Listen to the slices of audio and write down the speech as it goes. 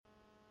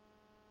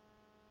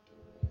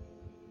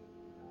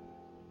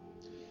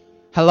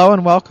Hello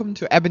and welcome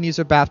to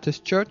Ebenezer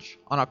Baptist Church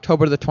on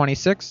October the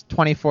 26th,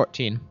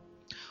 2014.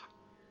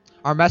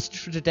 Our message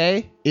for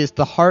today is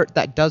The Heart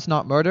That Does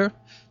Not Murder,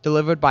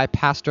 delivered by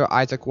Pastor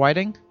Isaac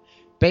Whiting,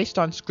 based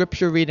on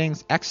scripture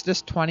readings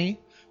Exodus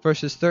 20,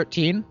 verses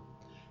 13,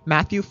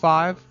 Matthew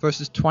 5,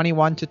 verses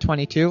 21 to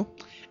 22,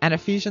 and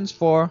Ephesians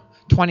 4,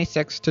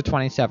 26 to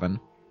 27.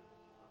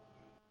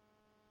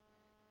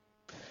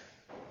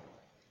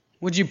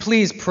 Would you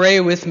please pray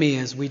with me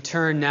as we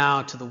turn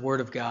now to the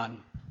Word of God?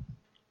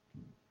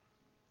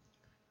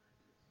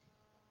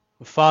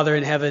 Father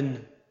in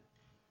heaven,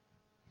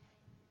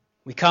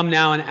 we come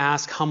now and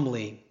ask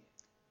humbly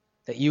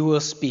that you will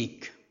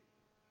speak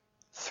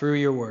through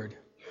your Word.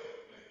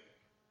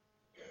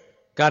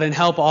 God, and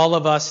help all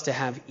of us to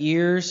have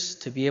ears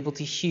to be able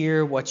to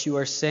hear what you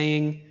are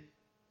saying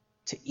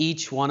to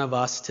each one of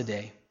us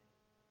today.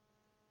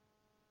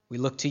 We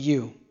look to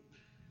you.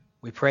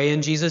 We pray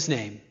in Jesus'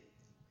 name.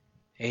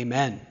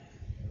 Amen.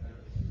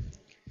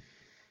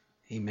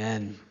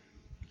 Amen.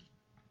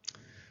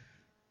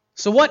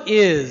 So what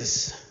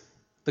is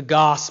the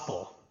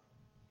gospel?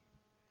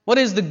 What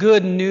is the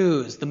good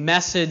news, the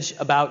message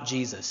about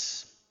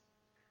Jesus?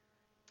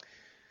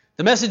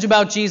 The message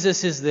about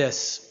Jesus is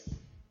this: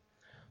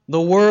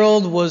 the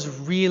world was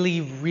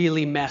really,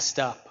 really messed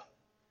up.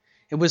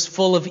 It was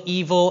full of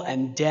evil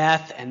and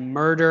death and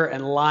murder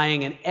and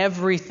lying and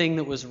everything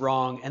that was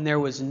wrong, and there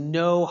was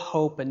no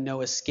hope and no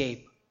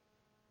escape.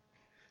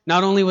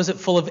 Not only was it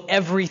full of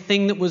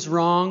everything that was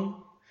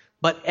wrong,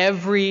 but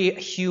every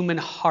human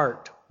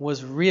heart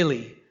was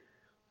really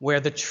where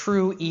the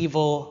true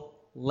evil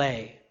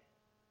lay.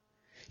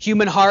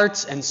 Human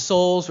hearts and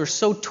souls were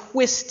so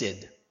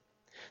twisted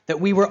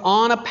that we were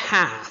on a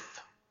path,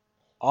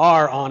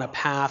 are on a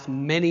path,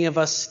 many of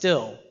us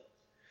still,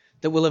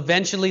 that will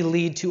eventually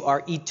lead to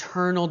our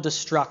eternal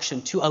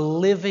destruction, to a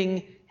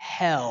living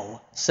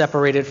hell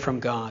separated from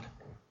God.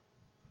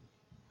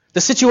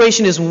 The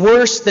situation is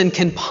worse than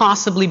can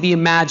possibly be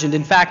imagined.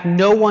 In fact,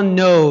 no one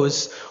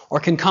knows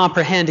or can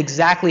comprehend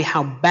exactly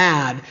how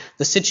bad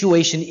the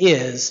situation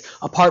is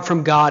apart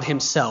from God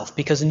himself,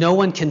 because no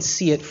one can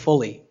see it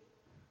fully.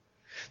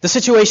 The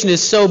situation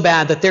is so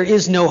bad that there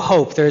is no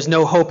hope. There is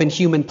no hope in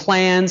human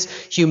plans,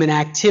 human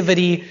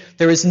activity.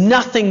 There is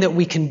nothing that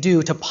we can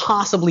do to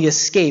possibly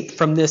escape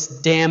from this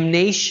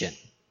damnation.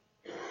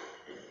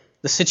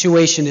 The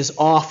situation is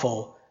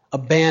awful.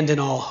 Abandon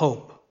all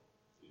hope.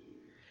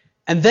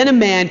 And then a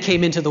man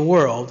came into the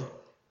world,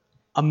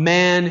 a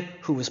man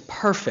who was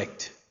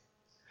perfect,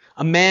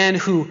 a man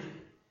who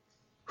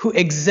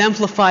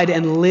exemplified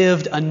and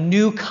lived a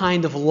new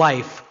kind of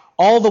life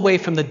all the way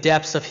from the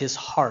depths of his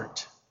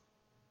heart.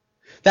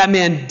 That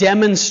man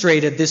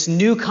demonstrated this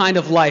new kind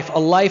of life, a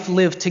life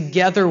lived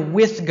together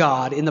with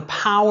God in the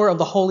power of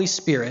the Holy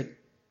Spirit.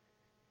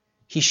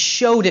 He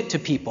showed it to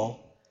people,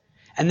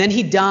 and then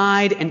he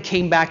died and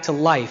came back to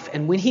life.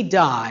 And when he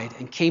died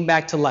and came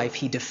back to life,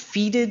 he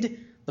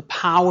defeated the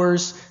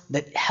powers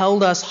that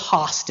held us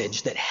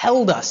hostage, that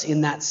held us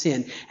in that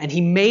sin, and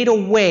he made a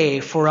way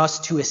for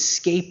us to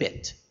escape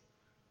it.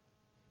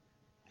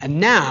 And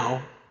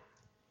now,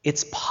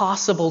 it's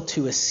possible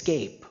to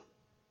escape.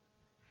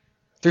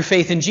 Through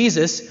faith in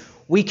Jesus,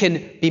 we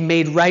can be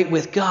made right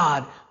with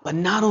God, but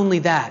not only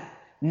that,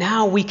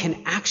 now we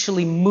can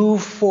actually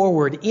move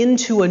forward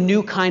into a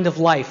new kind of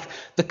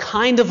life, the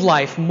kind of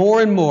life more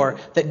and more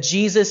that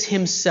Jesus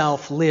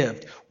himself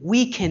lived.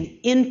 We can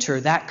enter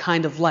that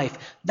kind of life.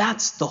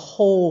 That's the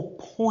whole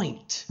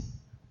point.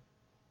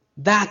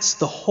 That's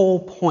the whole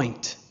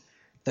point,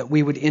 that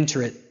we would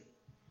enter it.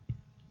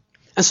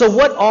 And so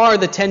what are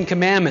the 10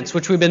 Commandments,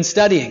 which we've been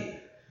studying?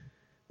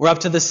 We're up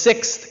to the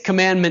 6th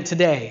commandment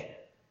today.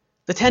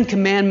 The 10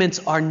 Commandments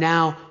are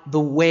now the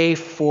way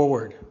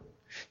forward.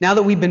 Now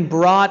that we've been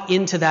brought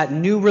into that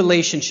new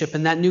relationship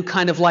and that new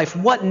kind of life,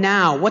 what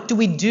now? What do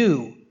we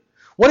do?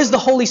 What is the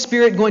Holy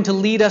Spirit going to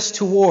lead us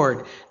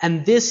toward?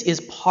 And this is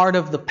part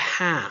of the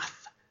path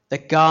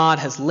that God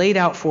has laid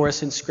out for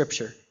us in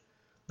Scripture.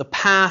 The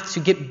path to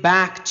get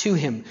back to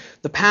him.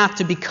 The path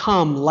to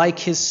become like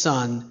his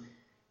Son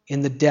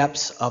in the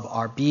depths of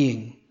our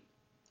being.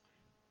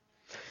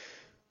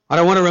 But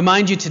I want to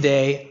remind you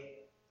today,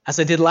 as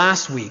I did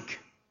last week,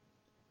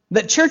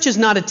 that church is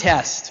not a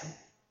test.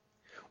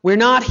 We're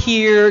not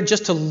here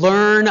just to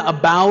learn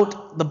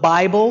about the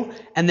Bible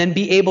and then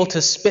be able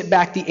to spit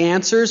back the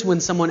answers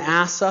when someone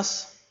asks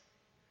us.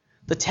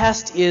 The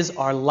test is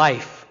our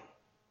life.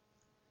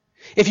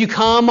 If you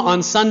come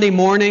on Sunday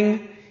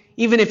morning,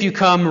 even if you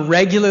come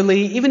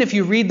regularly, even if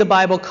you read the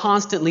Bible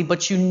constantly,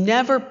 but you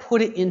never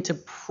put it into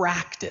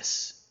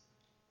practice,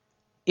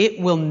 it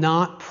will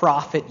not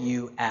profit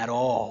you at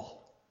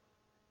all.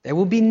 There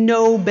will be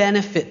no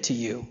benefit to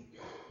you.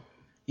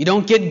 You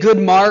don't get good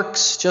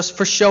marks just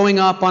for showing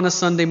up on a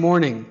Sunday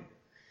morning.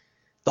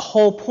 The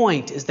whole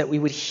point is that we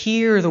would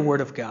hear the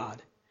Word of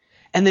God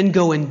and then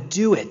go and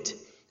do it,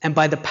 and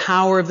by the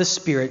power of the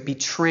Spirit be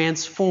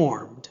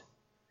transformed,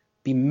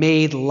 be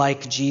made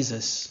like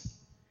Jesus.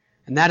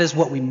 And that is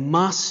what we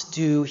must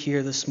do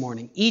here this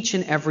morning, each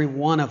and every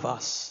one of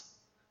us.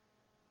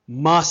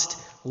 must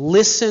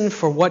listen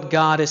for what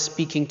God is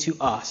speaking to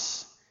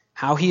us,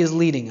 how he is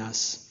leading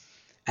us,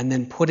 and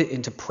then put it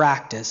into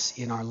practice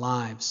in our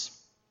lives.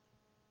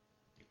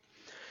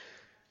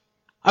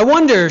 I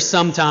wonder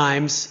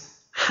sometimes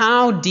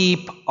how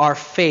deep our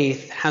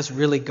faith has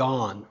really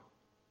gone.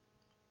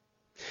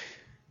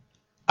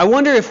 I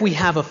wonder if we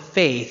have a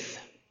faith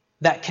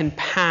that can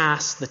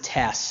pass the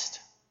test.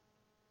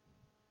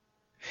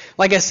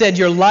 Like I said,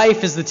 your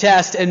life is the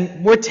test,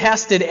 and we're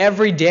tested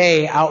every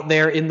day out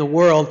there in the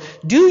world.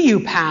 Do you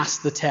pass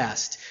the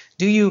test?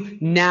 Do you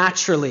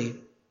naturally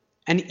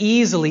and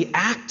easily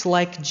act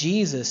like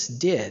Jesus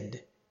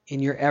did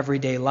in your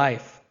everyday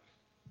life?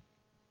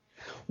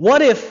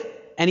 What if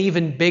an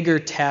even bigger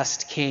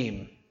test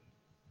came?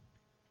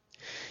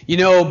 You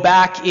know,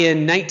 back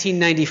in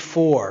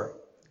 1994,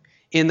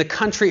 in the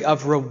country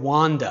of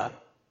Rwanda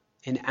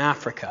in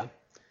Africa,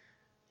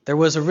 there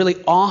was a really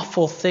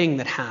awful thing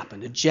that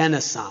happened, a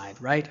genocide,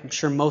 right? I'm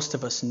sure most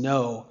of us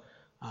know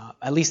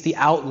at least the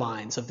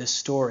outlines of this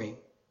story.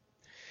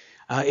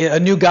 A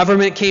new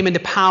government came into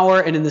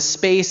power, and in the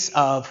space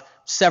of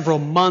several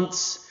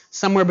months,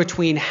 somewhere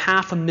between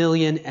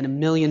 500,000 and 1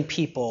 million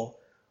people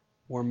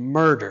were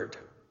murdered.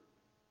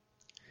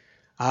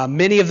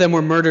 Many of them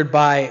were murdered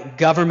by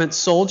government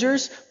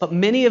soldiers, but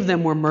many of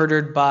them were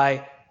murdered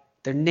by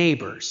their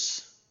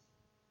neighbors.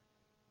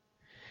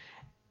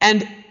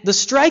 And the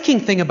striking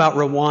thing about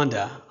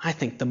Rwanda, I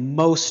think the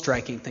most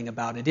striking thing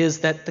about it, is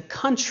that the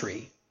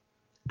country,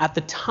 at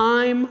the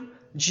time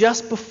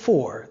just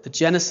before the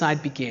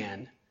genocide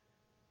began,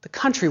 the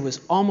country was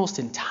almost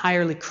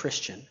entirely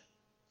Christian.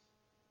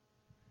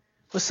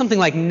 It was something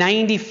like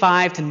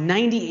 95 to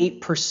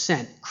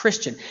 98%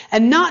 Christian.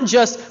 And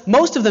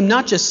most of them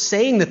not just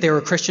saying that they were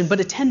Christian, but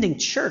attending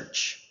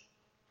church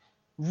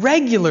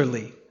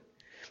regularly.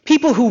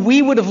 People who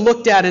we would have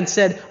looked at and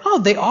said, oh,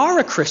 they are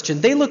a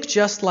Christian. They look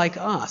just like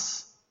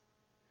us.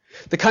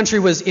 The country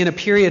was in a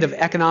period of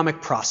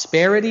economic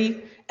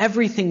prosperity.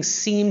 Everything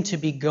seemed to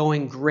be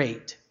going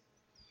great.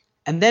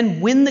 And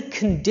then when the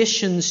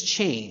conditions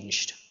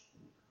changed,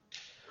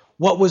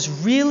 what was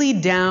really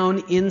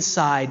down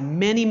inside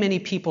many, many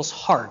people's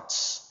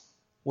hearts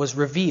was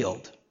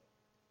revealed.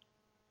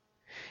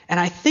 And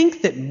I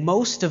think that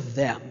most of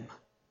them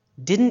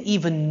didn't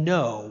even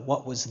know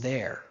what was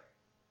there.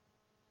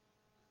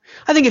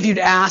 I think if you'd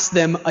asked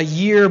them a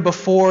year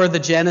before the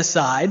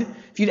genocide,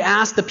 if you'd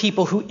asked the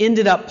people who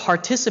ended up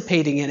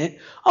participating in it,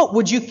 oh,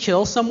 would you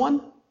kill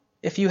someone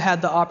if you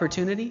had the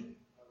opportunity?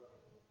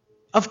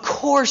 Of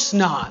course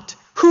not.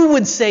 Who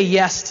would say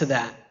yes to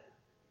that?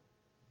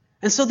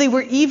 And so they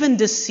were even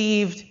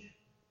deceived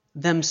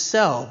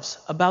themselves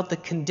about the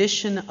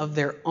condition of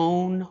their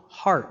own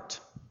heart.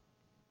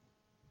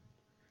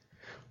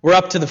 We're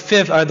up to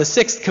the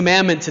sixth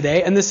commandment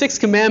today, and the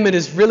sixth commandment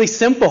is really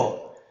simple.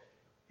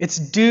 It's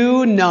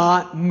do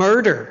not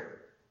murder.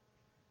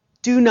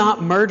 Do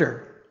not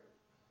murder.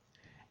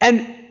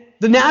 And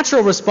the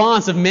natural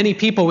response of many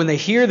people when they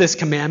hear this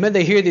commandment,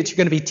 they hear that you're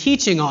going to be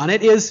teaching on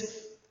it, is,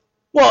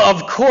 well,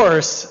 of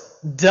course,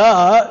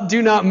 duh,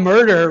 do not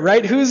murder,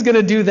 right? Who's going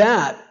to do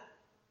that?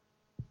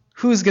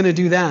 Who's going to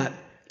do that?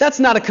 That's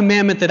not a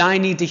commandment that I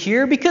need to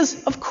hear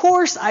because, of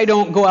course, I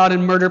don't go out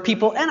and murder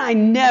people, and I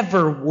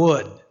never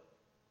would.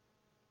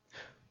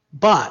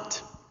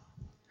 But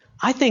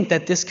I think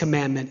that this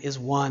commandment is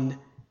one,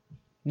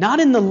 not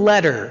in the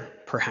letter,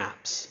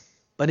 perhaps,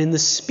 but in the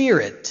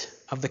spirit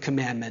of the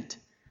commandment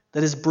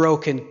that is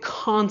broken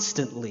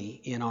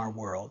constantly in our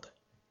world,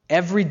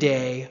 every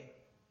day,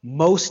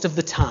 most of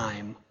the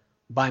time,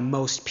 by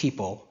most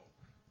people.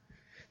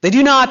 They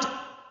do not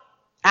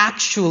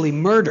actually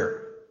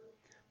murder,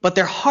 but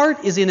their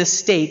heart is in a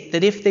state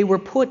that if they were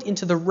put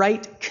into the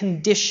right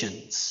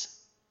conditions,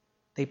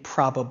 they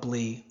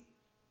probably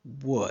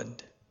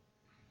would.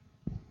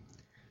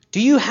 Do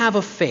you have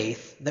a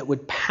faith that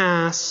would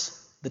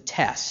pass the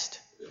test?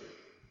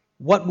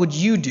 What would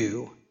you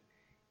do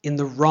in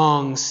the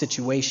wrong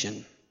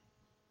situation?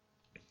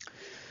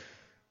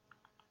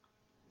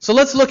 So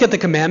let's look at the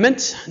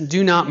commandment,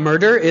 do not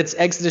murder. It's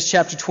Exodus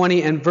chapter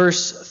 20 and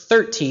verse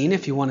 13,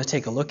 if you want to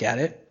take a look at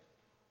it.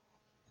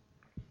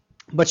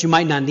 But you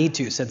might not need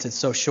to since it's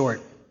so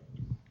short.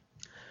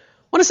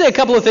 I want to say a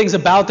couple of things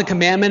about the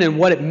commandment and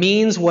what it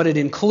means, what it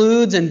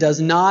includes and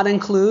does not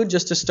include,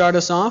 just to start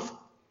us off.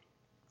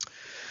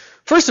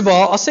 First of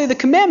all, I'll say the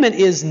commandment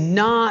is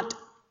not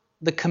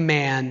the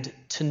command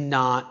to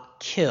not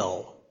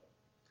kill.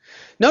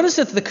 Notice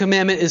that the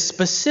commandment is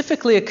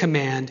specifically a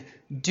command,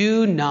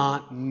 do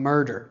not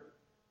murder.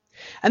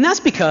 And that's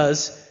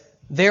because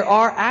there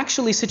are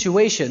actually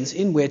situations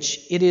in which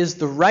it is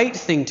the right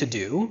thing to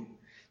do,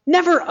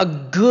 never a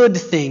good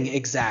thing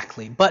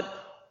exactly, but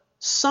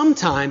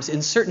sometimes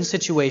in certain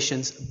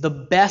situations, the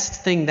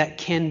best thing that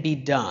can be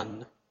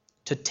done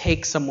to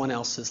take someone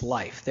else's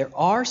life. There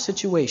are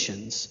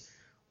situations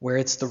where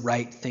it's the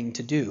right thing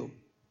to do.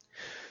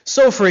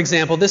 So, for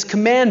example, this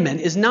commandment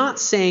is not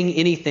saying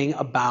anything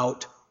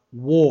about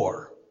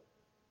war.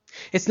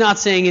 It's not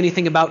saying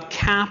anything about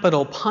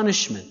capital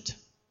punishment.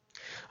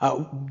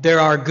 There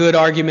are good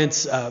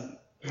arguments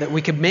that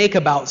we could make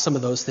about some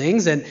of those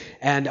things, and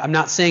I'm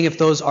not saying if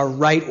those are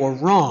right or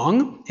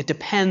wrong. It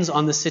depends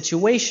on the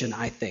situation,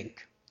 I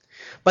think.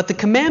 But the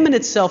commandment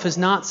itself is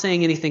not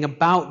saying anything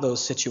about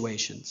those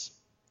situations.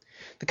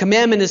 The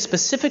commandment is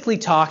specifically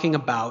talking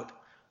about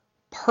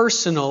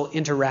personal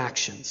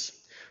interactions.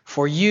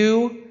 For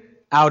you,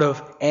 out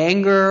of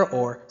anger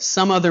or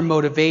some other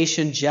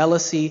motivation,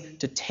 jealousy,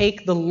 to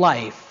take the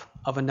life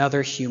of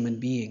another human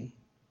being.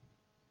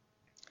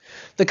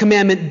 The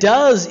commandment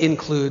does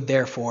include,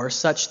 therefore,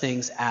 such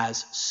things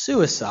as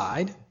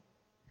suicide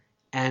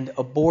and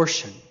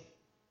abortion.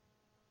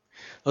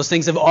 Those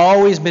things have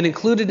always been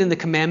included in the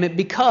commandment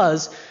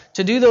because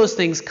to do those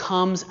things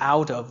comes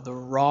out of the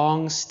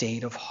wrong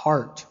state of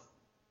heart.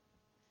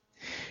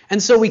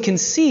 And so we can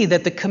see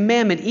that the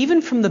commandment,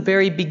 even from the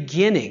very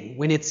beginning,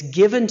 when it's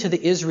given to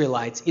the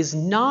Israelites, is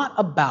not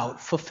about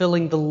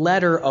fulfilling the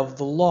letter of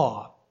the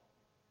law.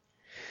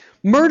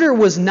 Murder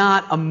was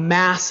not a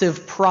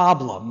massive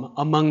problem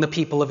among the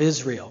people of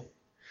Israel.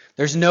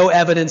 There's no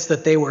evidence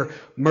that they were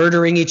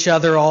murdering each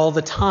other all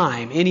the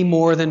time, any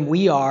more than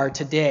we are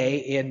today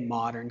in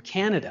modern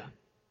Canada.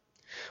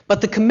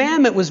 But the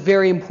commandment was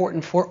very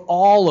important for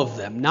all of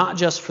them, not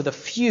just for the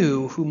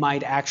few who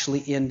might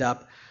actually end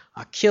up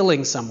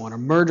killing someone or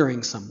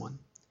murdering someone.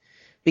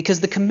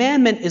 Because the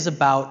commandment is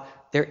about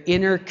their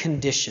inner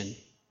condition,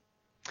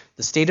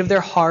 the state of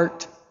their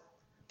heart,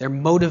 their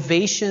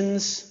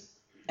motivations,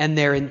 and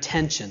their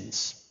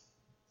intentions.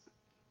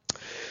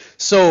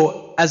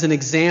 So, as an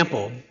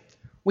example,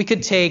 we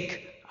could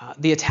take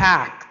the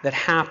attack that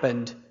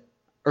happened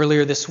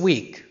earlier this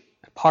week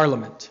at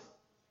Parliament.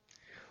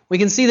 We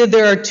can see that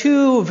there are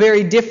two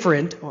very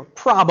different, or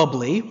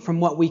probably, from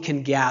what we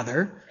can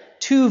gather,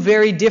 two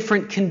very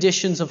different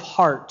conditions of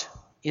heart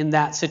in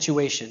that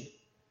situation.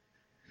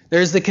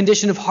 There's the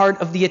condition of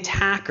heart of the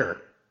attacker,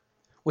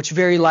 which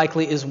very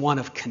likely is one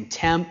of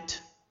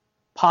contempt,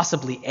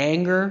 possibly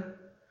anger,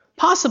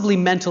 possibly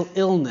mental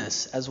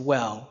illness as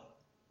well.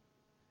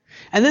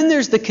 And then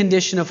there's the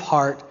condition of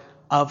heart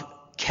of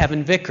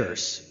Kevin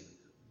Vickers,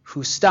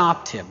 who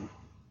stopped him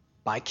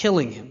by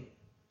killing him.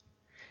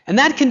 And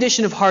that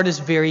condition of heart is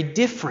very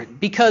different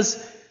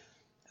because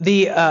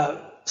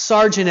the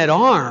sergeant at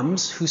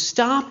arms who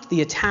stopped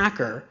the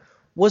attacker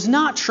was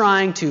not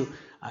trying to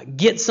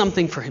get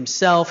something for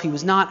himself. He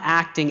was not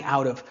acting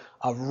out of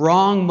a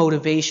wrong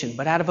motivation,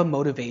 but out of a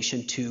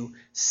motivation to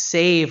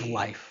save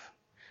life,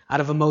 out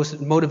of a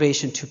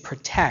motivation to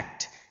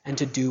protect and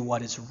to do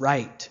what is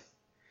right.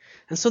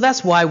 And so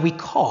that's why we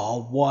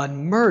call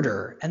one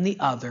murder and the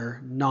other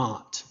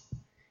not.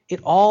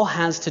 It all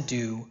has to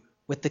do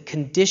with the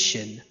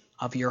condition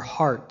of your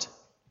heart.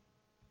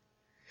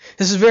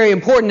 This is very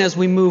important as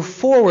we move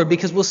forward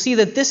because we'll see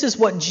that this is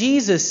what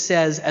Jesus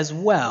says as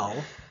well,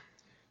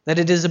 that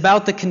it is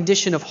about the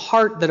condition of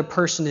heart that a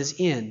person is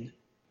in.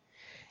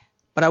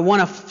 But I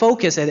want to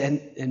focus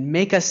and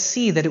make us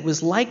see that it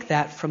was like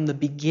that from the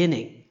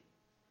beginning.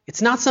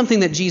 It's not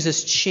something that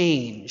Jesus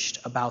changed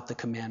about the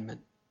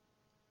commandment.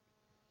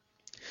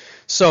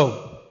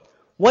 So,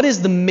 what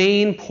is the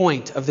main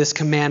point of this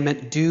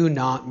commandment, do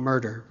not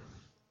murder?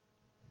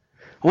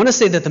 I want to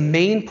say that the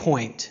main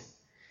point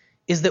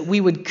is that we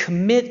would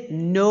commit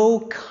no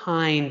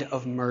kind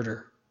of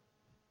murder.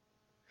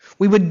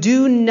 We would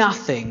do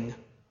nothing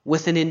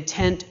with an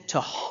intent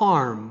to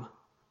harm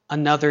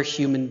another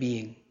human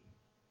being.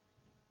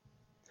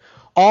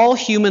 All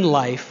human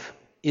life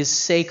is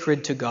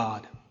sacred to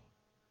God.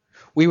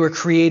 We were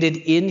created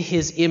in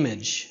His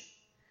image.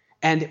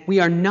 And we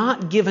are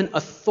not given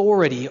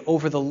authority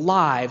over the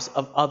lives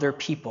of other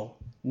people.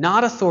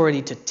 Not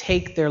authority to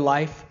take their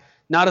life,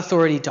 not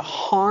authority to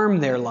harm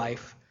their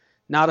life,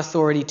 not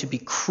authority to be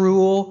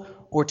cruel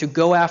or to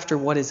go after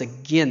what is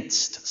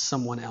against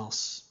someone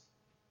else.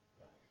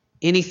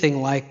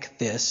 Anything like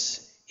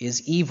this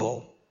is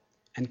evil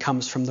and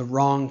comes from the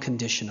wrong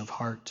condition of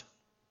heart.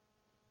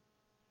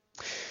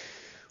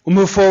 We'll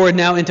move forward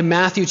now into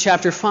Matthew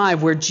chapter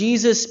 5, where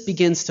Jesus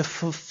begins to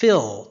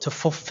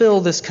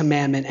fulfill this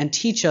commandment and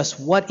teach us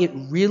what it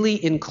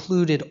really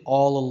included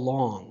all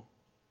along.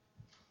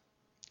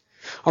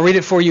 I'll read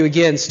it for you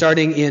again,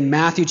 starting in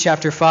Matthew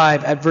chapter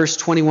 5 at verse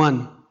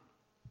 21.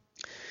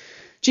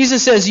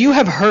 Jesus says, "You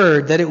have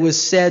heard that it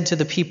was said to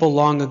the people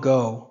long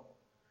ago,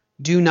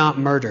 'Do not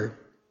murder.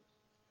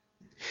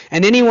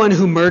 And anyone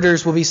who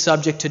murders will be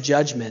subject to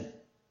judgment.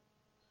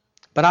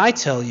 But I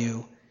tell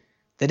you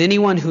that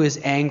anyone who is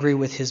angry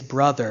with his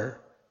brother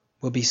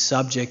will be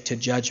subject to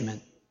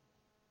judgment.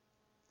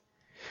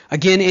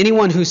 Again,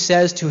 anyone who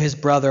says to his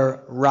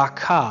brother,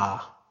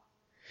 Rakah,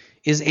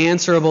 is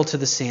answerable to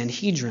the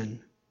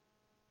Sanhedrin,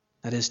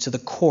 that is, to the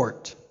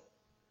court.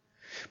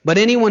 But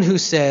anyone who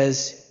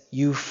says,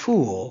 you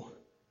fool,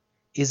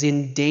 is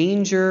in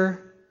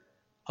danger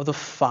of the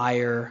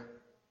fire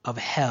of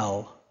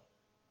hell.'"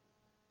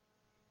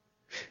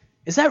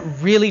 Is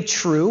that really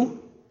true?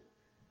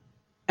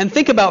 And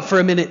think about for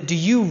a minute, do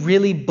you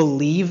really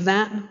believe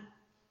that?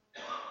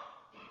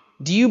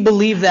 Do you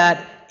believe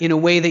that in a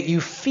way that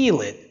you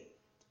feel it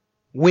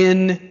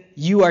when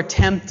you are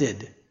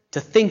tempted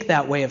to think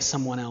that way of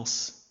someone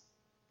else?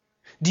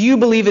 Do you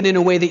believe it in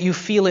a way that you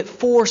feel it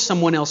for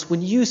someone else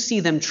when you see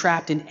them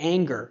trapped in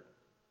anger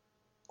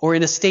or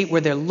in a state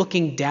where they're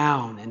looking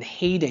down and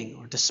hating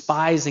or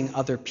despising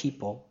other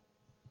people?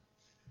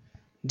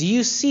 Do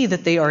you see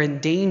that they are in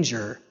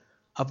danger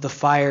of the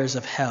fires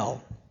of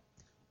hell?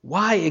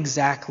 Why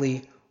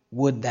exactly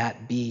would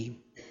that be?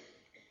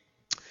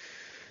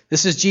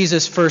 This is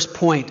Jesus' first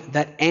point,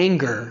 that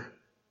anger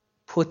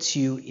puts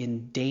you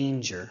in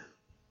danger.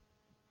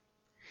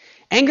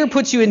 Anger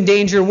puts you in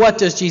danger. What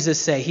does Jesus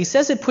say? He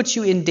says it puts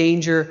you in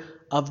danger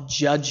of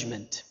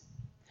judgment.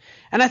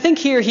 And I think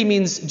here he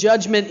means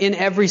judgment in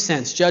every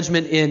sense.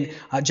 Judgment in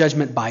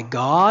judgment by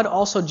God,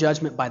 also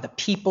judgment by the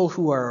people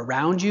who are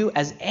around you,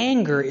 as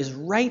anger is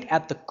right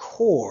at the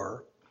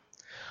core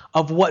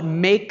of what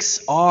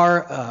makes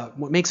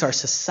our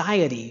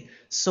society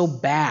so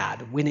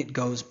bad when it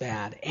goes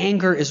bad.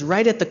 Anger is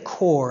right at the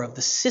core of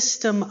the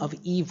system of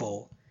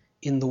evil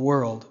in the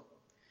world.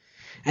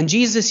 And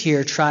Jesus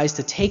here tries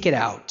to take it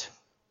out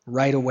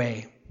right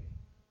away.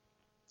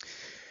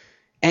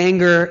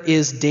 Anger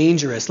is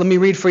dangerous. Let me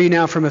read for you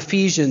now from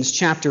Ephesians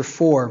chapter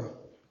 4.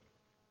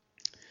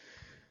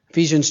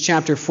 Ephesians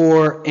chapter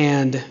 4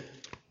 and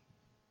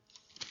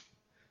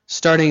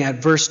starting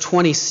at verse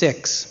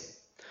 26.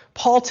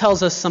 Paul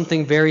tells us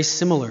something very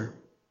similar.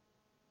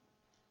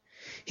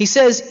 He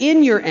says,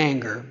 "In your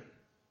anger,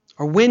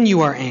 or when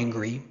you are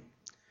angry,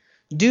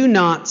 do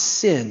not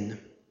sin.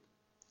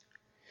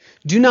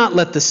 Do not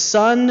let the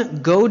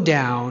sun go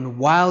down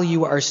while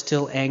you are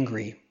still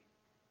angry.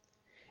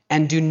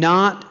 And do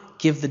not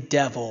give the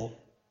devil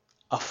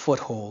a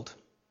foothold."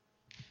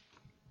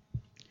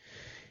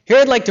 Here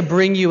I'd like to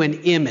bring you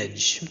an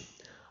image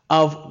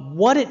of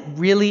what it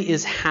really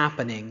is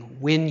happening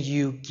when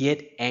you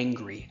get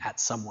angry at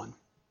someone.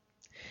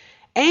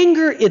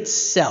 Anger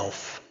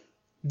itself,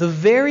 the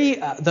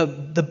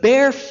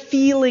bare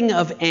feeling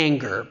of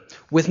anger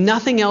with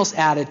nothing else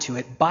added to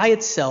it by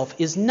itself,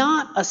 is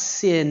not a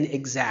sin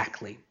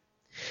exactly.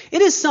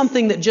 It is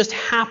something that just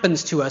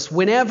happens to us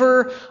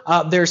whenever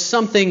there's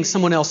something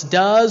someone else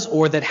does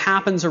or that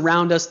happens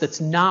around us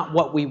that's not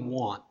what we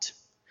want.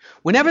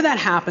 Whenever that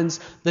happens,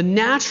 the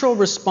natural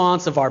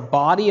response of our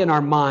body and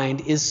our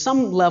mind is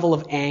some level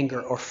of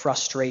anger or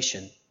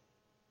frustration.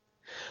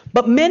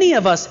 But many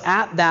of us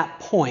at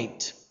that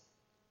point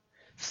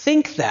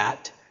think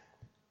that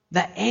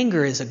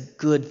anger is a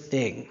good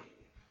thing,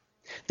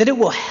 that it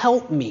will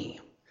help me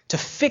to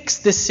fix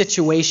this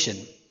situation.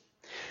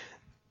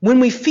 When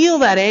we feel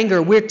that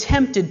anger, we're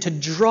tempted to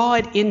draw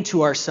it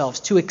into ourselves,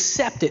 to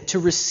accept it, to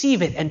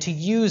receive it, and to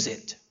use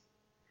it.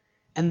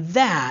 And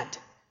that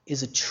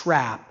is a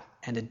trap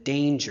and a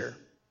danger.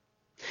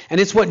 And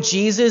it's what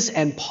Jesus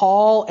and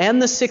Paul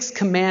and the Sixth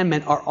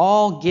Commandment are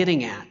all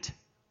getting at,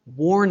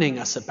 warning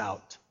us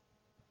about.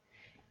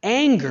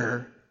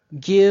 Anger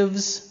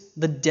gives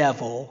the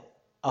devil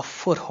a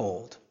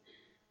foothold.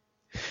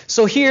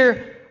 So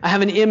here I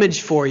have an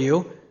image for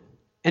you,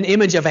 an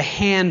image of a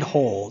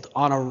handhold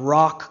on a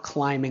rock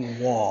climbing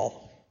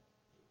wall.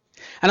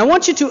 And I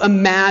want you to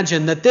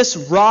imagine that this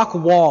rock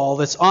wall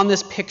that's on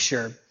this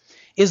picture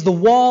is the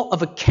wall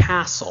of a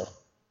castle.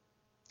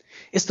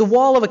 It's the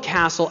wall of a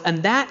castle,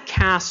 and that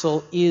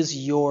castle is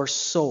your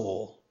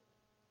soul.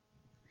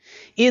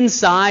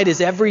 Inside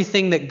is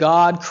everything that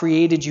God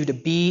created you to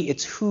be.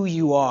 It's who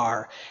you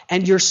are.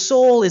 And your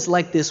soul is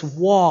like this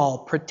wall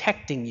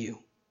protecting you.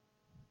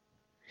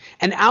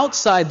 And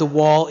outside the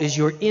wall is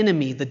your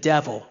enemy, the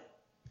devil.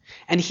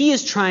 And he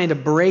is trying to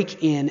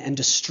break in and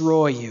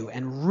destroy you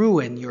and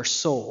ruin your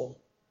soul.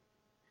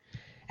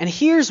 And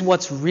here's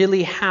what's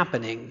really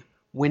happening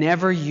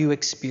whenever you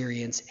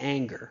experience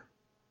anger.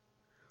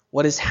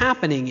 What is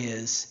happening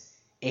is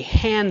a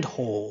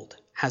handhold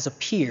has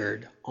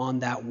appeared on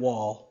that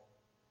wall.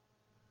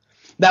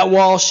 That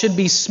wall should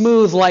be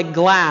smooth like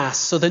glass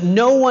so that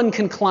no one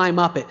can climb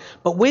up it.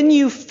 But when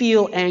you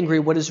feel angry,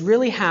 what is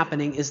really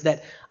happening is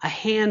that a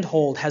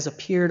handhold has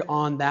appeared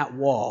on that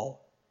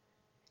wall.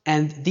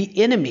 And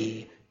the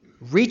enemy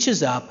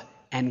reaches up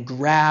and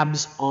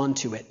grabs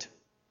onto it.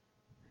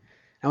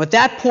 Now at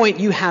that point,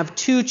 you have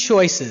two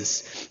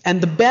choices.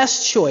 And the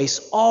best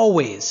choice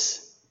always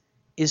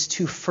is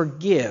to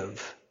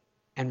forgive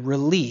and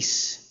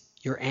release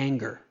your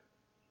anger.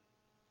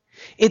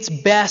 It's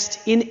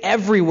best in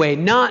every way,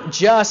 not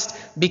just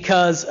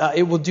because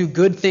it will do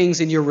good things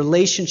in your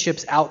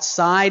relationships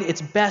outside.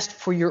 It's best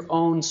for your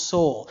own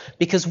soul.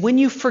 Because when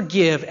you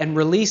forgive and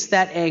release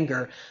that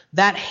anger,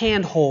 that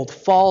handhold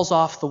falls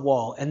off the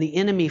wall and the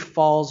enemy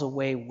falls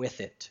away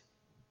with it.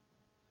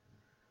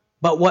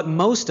 But what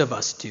most of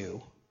us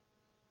do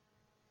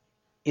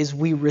is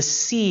we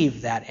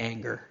receive that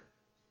anger.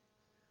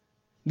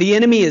 The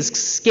enemy is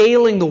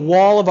scaling the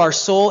wall of our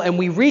soul, and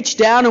we reach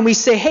down and we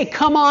say, "Hey,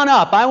 come on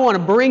up. I want to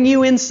bring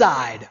you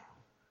inside."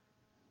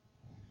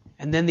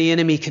 And then the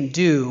enemy can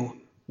do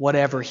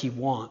whatever he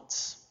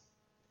wants.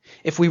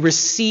 If we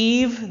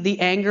receive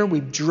the anger, we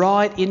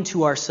draw it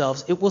into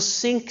ourselves, it will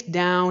sink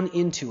down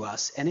into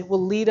us, and it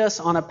will lead us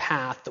on a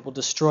path that will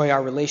destroy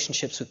our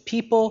relationships with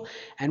people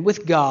and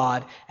with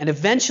God, and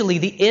eventually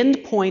the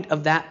end point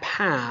of that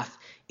path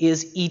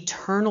is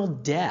eternal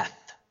death.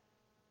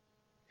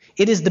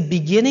 It is the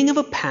beginning of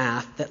a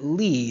path that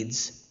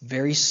leads,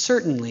 very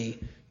certainly,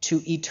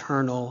 to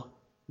eternal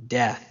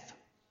death.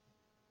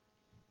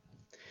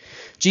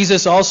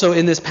 Jesus also,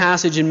 in this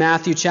passage in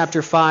Matthew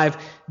chapter 5,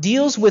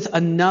 deals with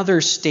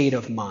another state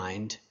of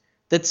mind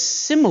that's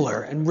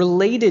similar and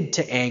related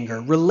to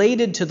anger,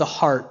 related to the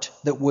heart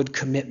that would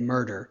commit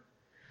murder,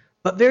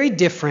 but very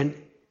different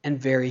and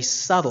very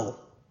subtle.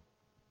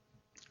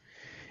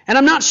 And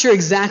I'm not sure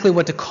exactly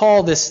what to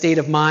call this state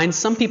of mind.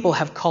 Some people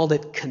have called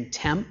it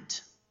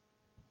contempt.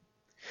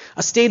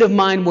 A state of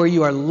mind where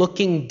you are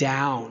looking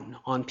down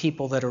on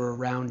people that are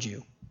around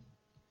you.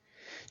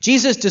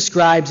 Jesus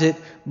describes it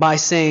by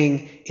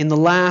saying in the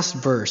last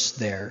verse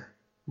there,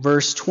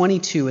 verse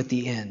 22 at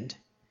the end,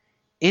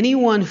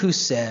 anyone who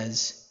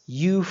says,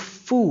 "You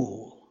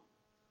fool,"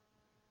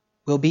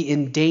 will be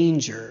in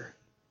danger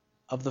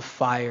of the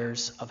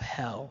fires of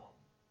hell.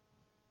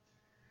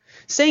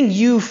 Saying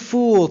 "you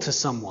fool" to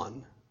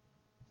someone,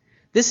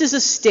 this is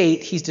a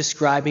state he's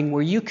describing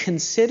where you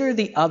consider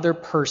the other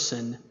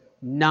person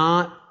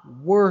not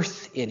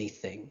worth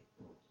anything.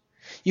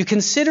 You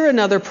consider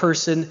another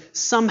person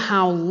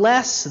somehow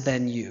less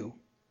than you.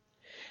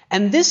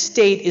 And this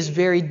state is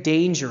very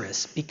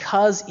dangerous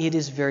because it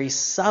is very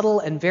subtle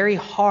and very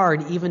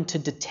hard even to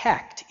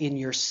detect in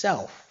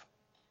yourself.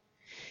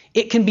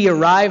 It can be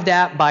arrived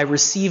at by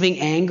receiving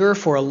anger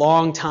for a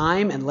long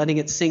time and letting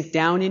it sink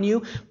down in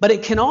you, but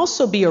it can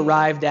also be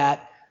arrived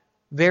at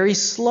very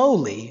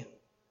slowly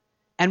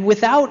and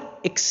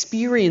without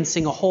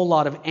experiencing a whole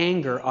lot of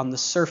anger on the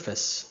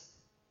surface.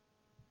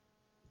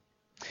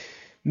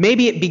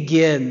 Maybe it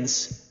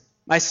begins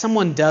by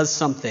someone does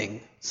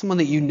something, someone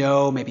that you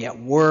know, maybe at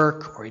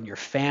work or in your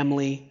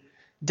family,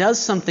 does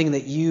something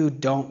that you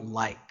don't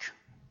like,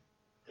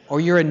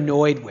 or you're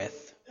annoyed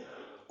with,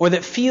 or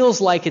that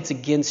feels like it's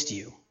against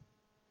you.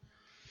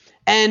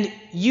 And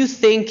you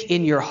think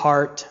in your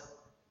heart,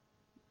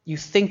 you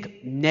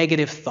think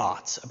negative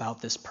thoughts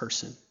about this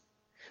person.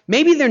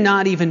 Maybe they're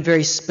not even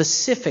very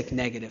specific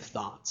negative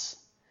thoughts,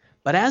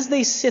 but as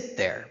they sit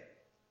there,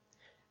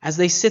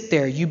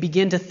 you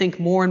begin to think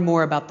more and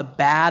more about the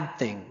bad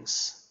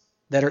things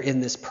that are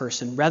in this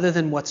person rather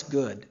than what's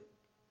good.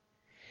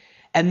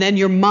 And then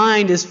your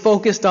mind is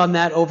focused on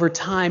that over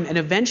time, and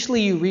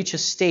eventually you reach a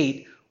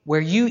state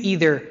where you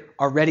either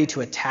are ready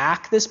to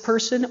attack this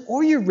person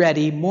or you're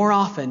ready, more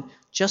often,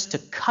 just to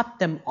cut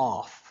them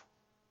off.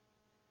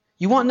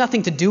 You want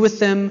nothing to do with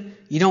them.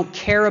 You don't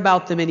care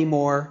about them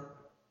anymore.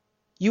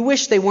 You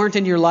wish they weren't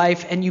in your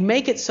life, and you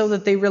make it so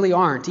that they really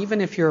aren't, even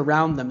if you're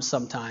around them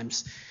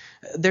sometimes.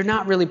 They're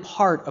not really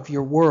part of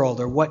your world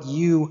or what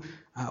you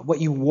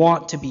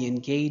want to be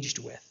engaged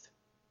with.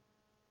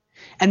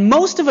 And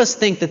most of us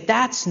think that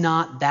that's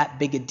not that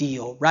big a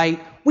deal,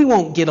 right? We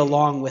won't get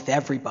along with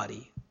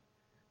everybody.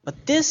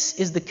 But this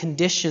is the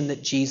condition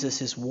that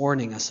Jesus is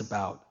warning us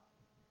about.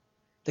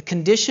 The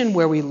condition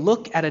where we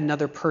look at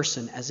another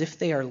person as if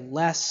they are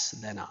less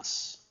than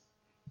us.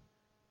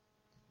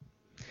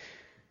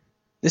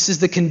 This is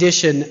the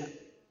condition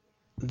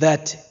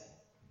that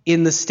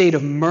in the state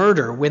of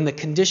murder, when the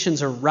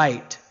conditions are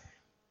right,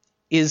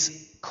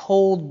 is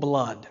cold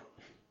blood.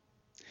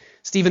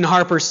 Stephen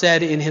Harper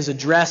said in his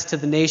address to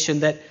the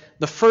nation that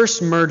the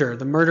first murder,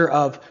 the murder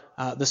of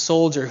the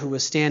soldier who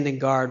was standing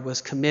guard,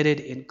 was committed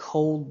in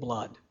cold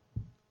blood.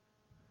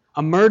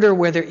 A murder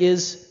where there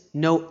is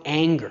no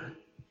anger.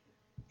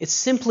 It's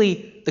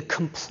simply the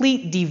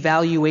complete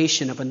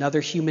devaluation of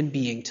another human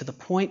being to the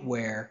point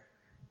where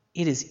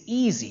it is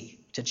easy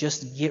to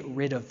just get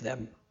rid of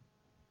them.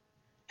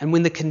 And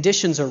when the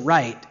conditions are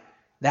right,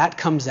 that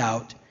comes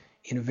out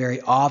in a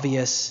very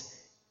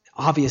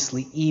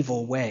obviously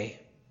evil way.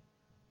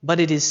 But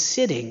it is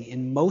sitting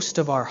in most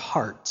of our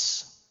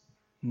hearts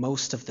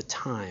most of the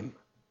time,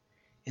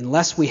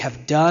 unless we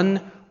have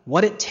done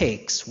what it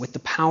takes with the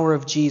power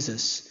of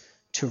Jesus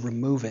to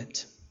remove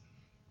it.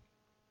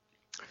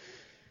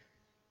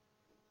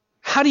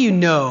 How do you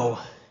know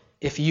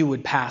if you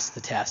would pass the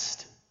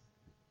test?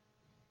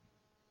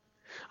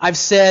 I've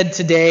said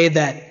today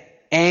that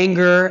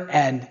anger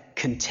and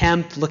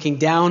contempt, looking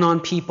down on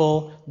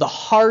people, the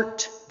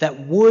heart that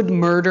would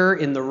murder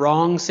in the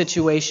wrong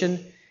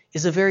situation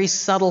is a very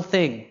subtle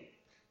thing.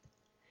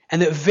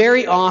 And that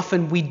very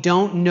often we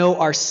don't know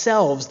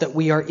ourselves that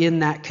we are in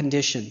that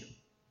condition.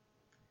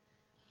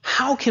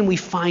 How can we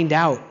find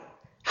out?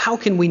 How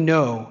can we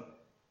know?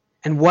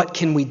 And what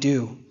can we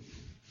do?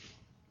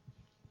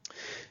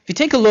 If you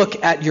take a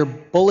look at your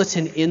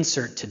bulletin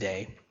insert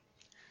today,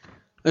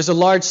 there's a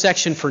large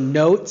section for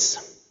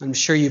notes. I'm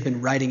sure you've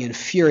been writing in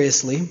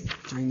furiously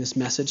during this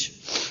message.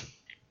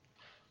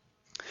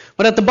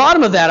 But at the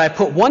bottom of that, I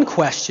put one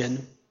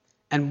question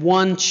and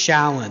one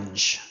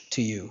challenge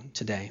to you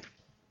today.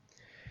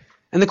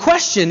 And the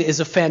question is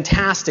a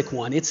fantastic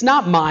one. It's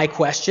not my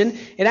question.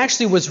 It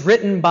actually was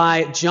written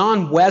by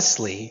John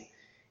Wesley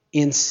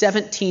in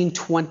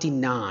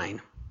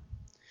 1729.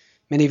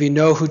 Many of you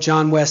know who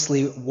John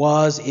Wesley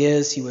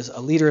is. He was a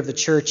leader of the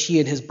church. He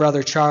and his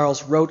brother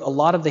Charles wrote a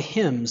lot of the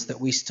hymns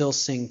that we still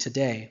sing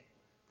today.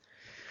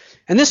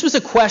 And this was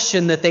a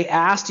question that they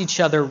asked each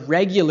other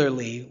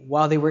regularly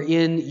while they were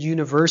in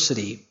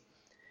university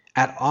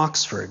at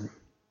Oxford.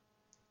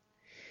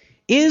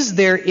 Is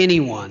there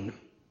anyone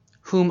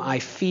whom I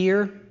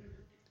fear,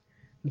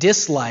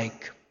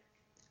 dislike,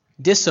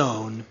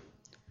 disown,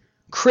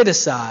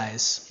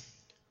 criticize,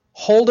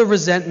 hold a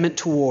resentment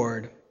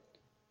toward,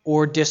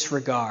 or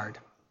disregard?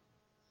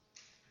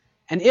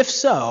 And if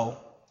so,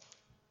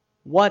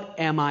 what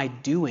am I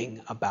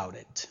doing about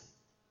it?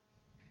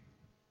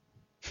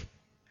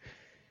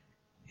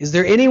 Is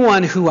there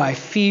anyone who I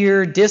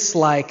fear,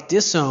 dislike,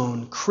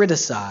 disown,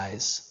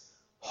 criticize,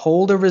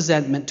 hold a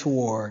resentment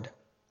toward,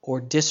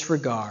 or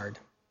disregard?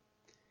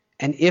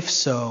 And if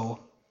so,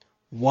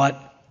 what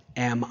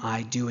am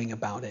I doing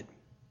about it?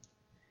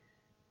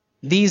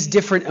 These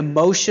different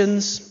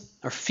emotions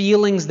or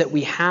feelings that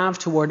we have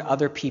toward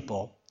other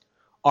people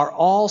are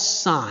all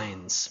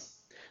signs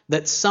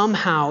that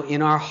somehow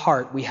in our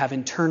heart we have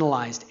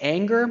internalized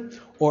anger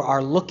or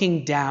are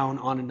looking down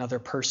on another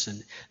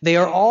person. They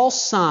are all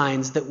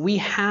signs that we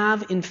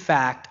have, in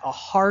fact, a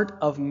heart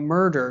of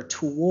murder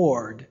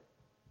toward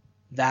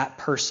that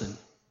person.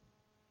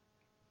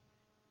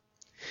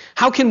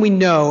 How can we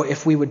know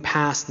if we would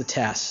pass the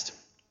test?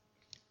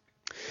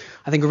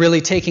 I think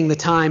really taking the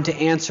time to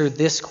answer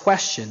this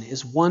question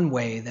is one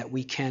way that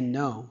we can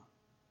know.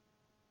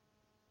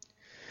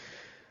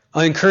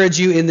 I encourage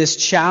you in this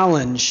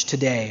challenge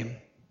today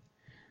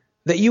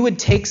that you would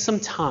take some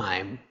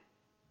time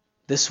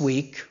this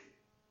week.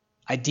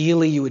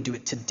 Ideally, you would do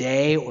it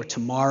today or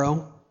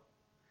tomorrow,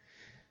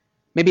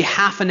 maybe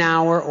half an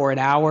hour or an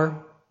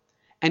hour,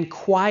 and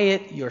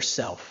quiet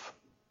yourself.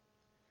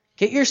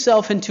 Get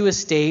yourself into a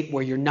state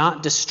where you're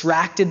not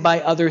distracted by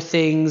other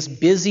things,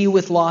 busy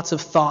with lots of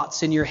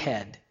thoughts in your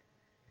head.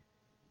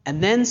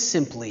 And then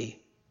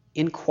simply,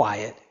 in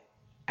quiet,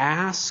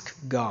 ask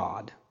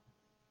God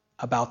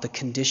about the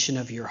condition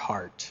of your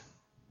heart.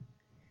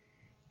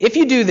 If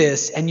you do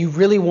this and you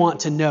really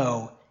want to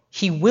know,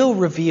 He will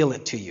reveal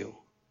it to you.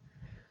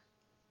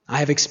 I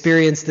have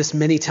experienced this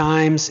many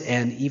times,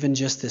 and even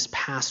just this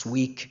past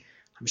week,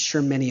 I'm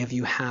sure many of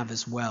you have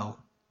as well.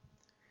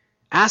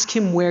 Ask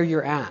Him where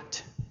you're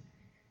at.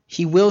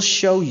 He will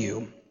show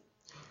you.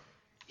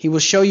 He will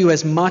show you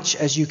as much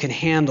as you can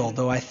handle,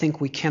 though I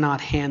think we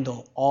cannot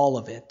handle all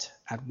of it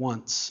at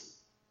once.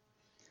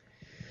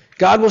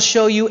 God will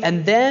show you,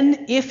 and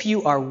then, if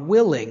you are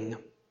willing,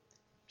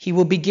 He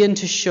will begin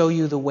to show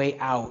you the way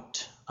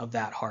out of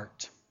that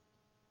heart.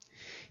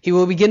 He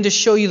will begin to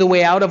show you the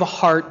way out of a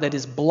heart that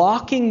is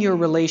blocking your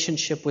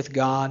relationship with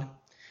God,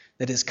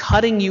 that is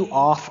cutting you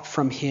off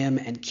from Him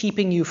and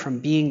keeping you from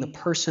being the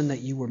person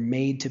that you were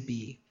made to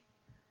be.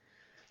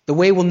 The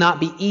way will not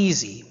be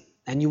easy,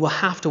 and you will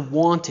have to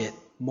want it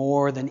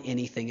more than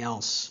anything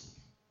else.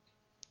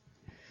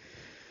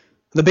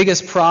 The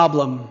biggest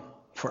problem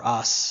for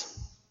us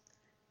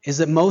is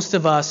that most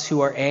of us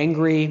who are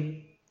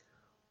angry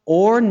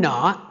or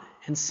not,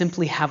 and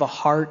simply have a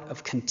heart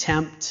of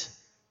contempt,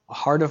 a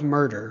heart of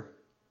murder,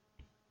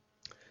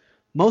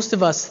 most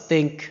of us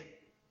think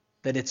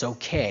that it's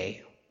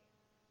okay.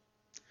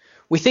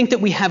 We think that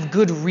we have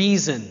good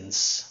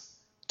reasons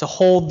to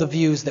hold the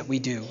views that we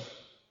do.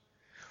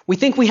 We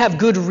think we have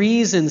good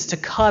reasons to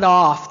cut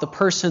off the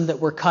person that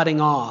we're cutting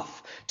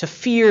off, to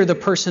fear the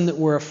person that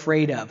we're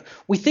afraid of.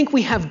 We think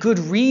we have good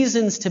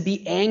reasons to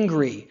be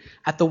angry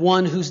at the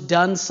one who's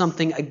done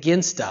something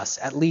against us,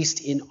 at least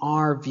in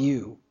our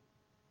view.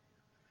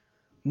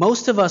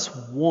 Most of us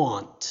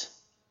want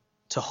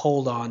to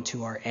hold on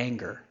to our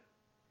anger,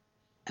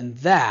 and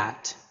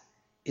that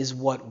is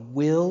what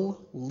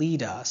will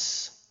lead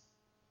us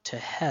to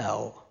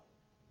hell.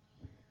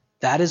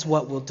 That is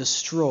what will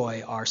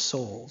destroy our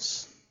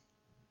souls.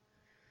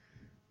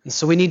 And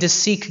so we need to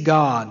seek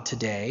God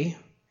today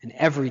and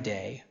every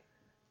day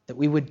that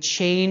we would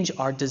change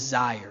our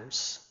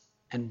desires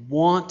and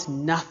want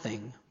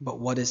nothing but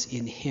what is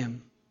in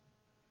Him.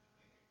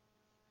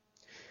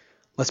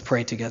 Let's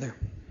pray together.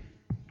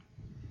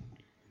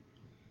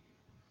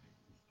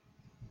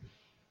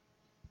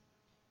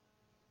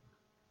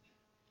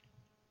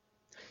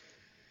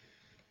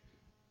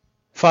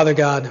 Father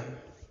God,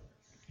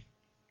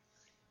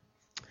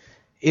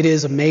 it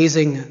is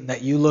amazing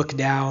that you look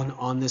down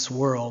on this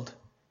world,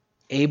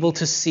 able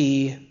to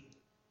see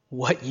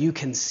what you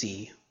can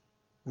see,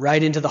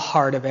 right into the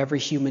heart of every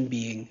human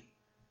being,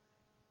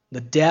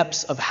 the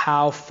depths of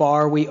how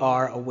far we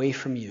are away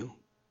from you,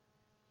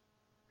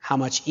 how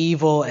much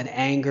evil and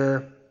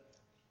anger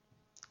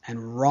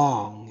and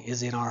wrong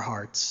is in our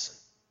hearts,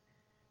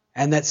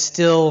 and that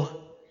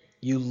still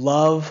you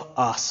love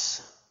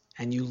us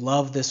and you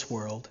love this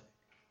world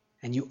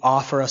and you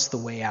offer us the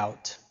way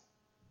out.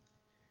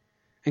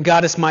 And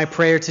God, it's my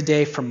prayer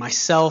today for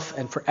myself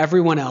and for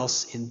everyone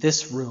else in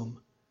this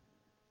room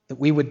that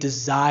we would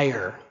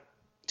desire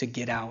to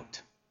get out.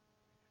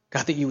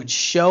 God, that you would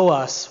show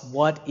us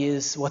what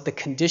the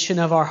condition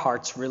of our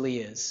hearts really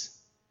is.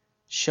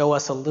 Show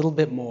us a little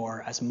bit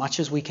more, as much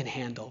as we can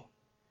handle,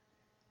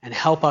 and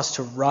help us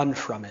to run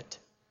from it.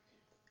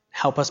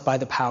 Help us by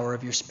the power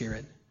of your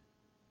Spirit.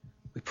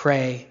 We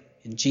pray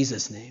in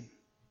Jesus' name.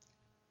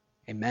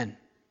 Amen.